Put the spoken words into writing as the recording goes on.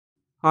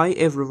Hi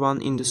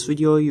everyone, in this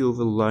video you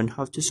will learn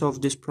how to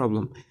solve this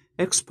problem.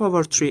 X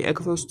power 3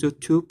 equals to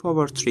 2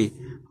 power 3.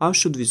 How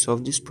should we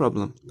solve this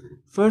problem?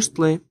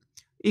 Firstly,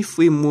 if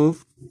we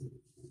move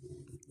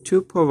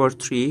 2 power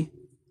 3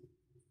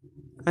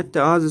 at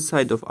the other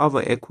side of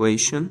our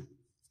equation,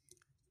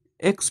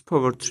 x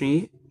power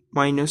 3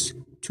 minus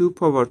 2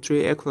 power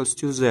 3 equals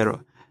to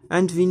 0.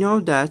 And we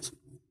know that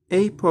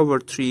a power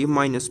 3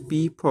 minus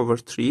b power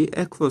 3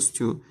 equals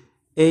to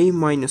a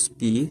minus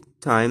b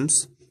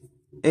times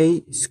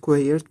a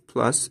squared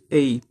plus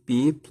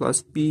ab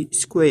plus b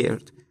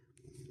squared.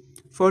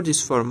 For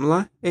this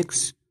formula,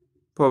 x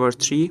power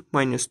 3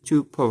 minus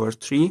 2 power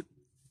 3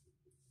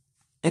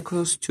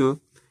 equals to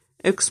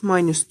x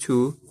minus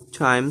 2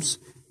 times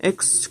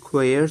x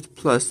squared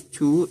plus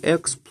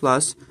 2x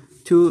plus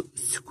 2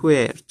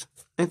 squared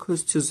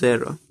equals to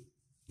 0.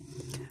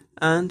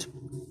 And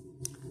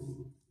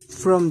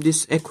from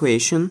this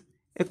equation,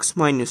 x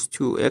minus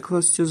 2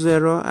 equals to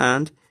 0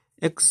 and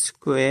x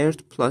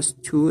squared plus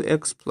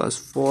 2x plus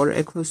 4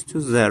 equals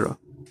to 0.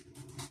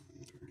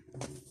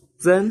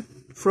 Then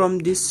from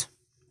this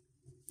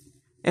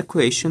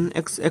equation,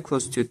 x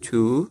equals to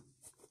 2.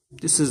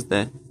 This is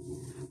the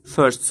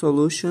first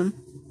solution,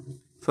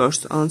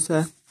 first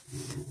answer.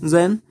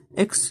 Then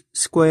x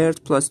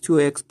squared plus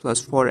 2x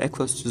plus 4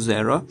 equals to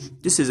 0.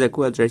 This is a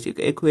quadratic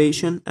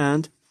equation,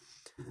 and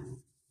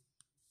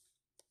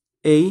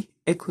a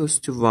equals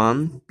to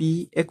 1,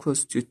 b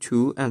equals to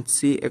 2, and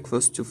c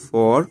equals to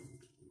 4.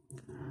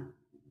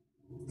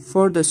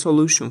 For the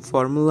solution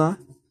formula,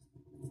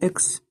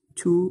 x,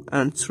 2,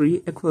 and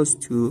 3 equals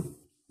to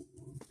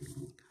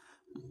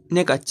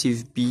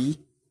negative b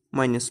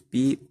minus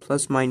b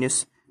plus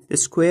minus the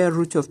square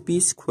root of b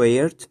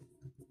squared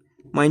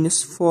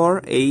minus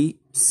 4ac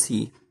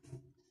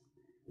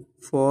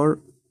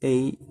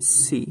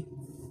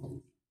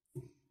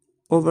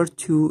over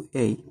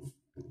 2a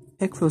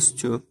equals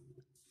to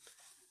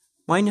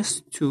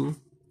minus 2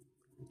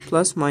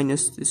 plus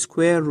minus the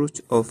square root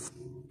of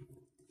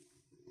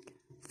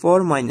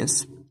 4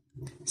 minus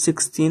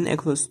 16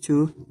 equals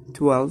to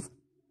 12,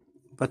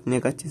 but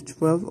negative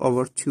 12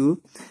 over 2.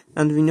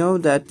 And we know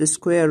that the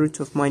square root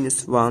of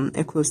minus 1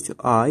 equals to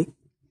I,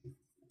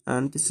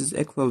 and this is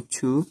equal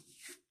to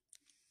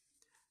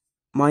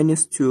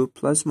minus 2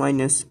 plus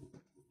minus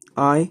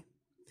I,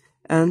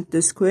 and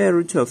the square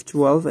root of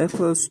 12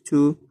 equals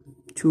to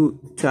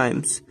 2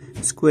 times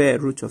square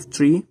root of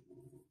 3,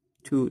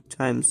 2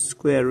 times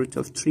square root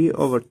of 3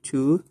 over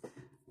 2,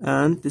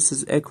 and this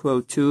is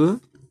equal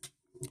to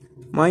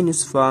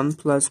minus 1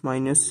 plus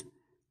minus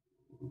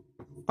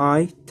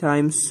I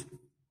times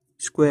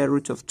square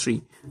root of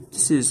 3.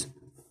 This is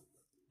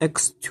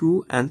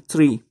x2 and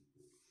 3.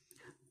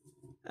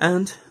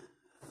 And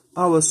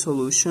our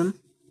solution,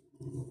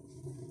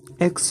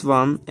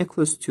 x1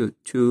 equals to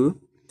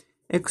 2,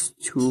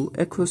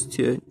 x2 equals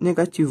to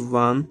negative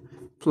 1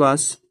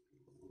 plus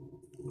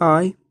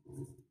I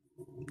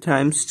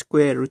times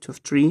square root of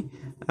 3,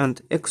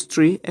 and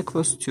x3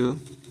 equals to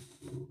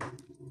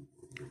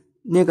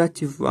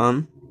negative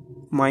 1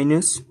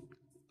 minus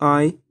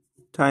I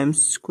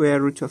times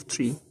square root of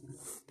 3.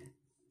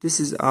 This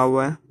is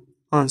our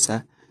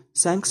answer.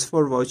 Thanks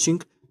for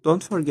watching.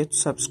 Don't forget to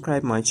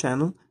subscribe my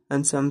channel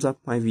and thumbs up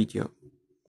my video.